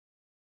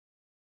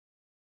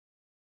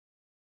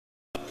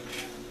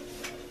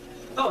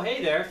Oh,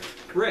 hey there,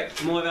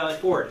 Rick, Moy Valley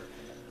Ford.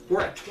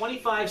 We're at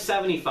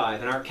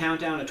 2575 in our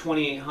countdown to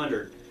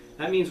 2800.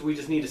 That means we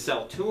just need to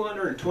sell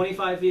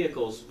 225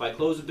 vehicles by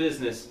close of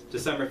business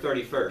December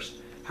 31st.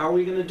 How are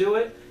we going to do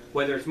it?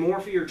 Whether it's more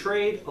for your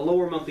trade, a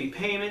lower monthly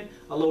payment,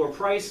 a lower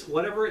price,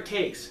 whatever it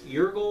takes,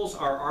 your goals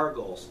are our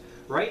goals.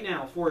 Right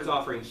now, Ford is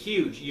offering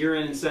huge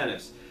year-end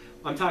incentives.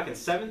 I'm talking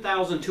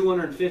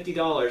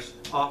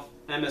 $7,250 off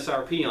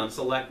MSRP on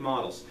select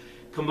models.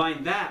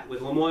 Combine that with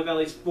Lamoille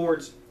Valley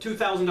Ford's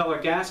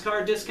 $2,000 gas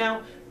card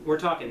discount, we're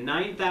talking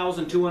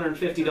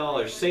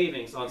 $9,250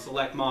 savings on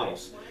select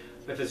models.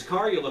 If it's a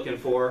car you're looking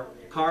for,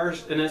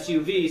 cars and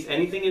SUVs,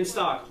 anything in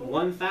stock,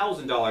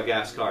 $1,000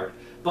 gas card.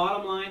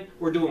 Bottom line,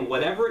 we're doing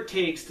whatever it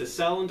takes to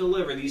sell and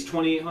deliver these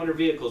 2,800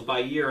 vehicles by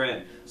year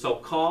end. So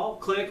call,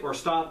 click, or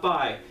stop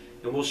by,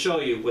 and we'll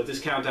show you what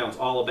this countdown is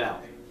all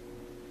about.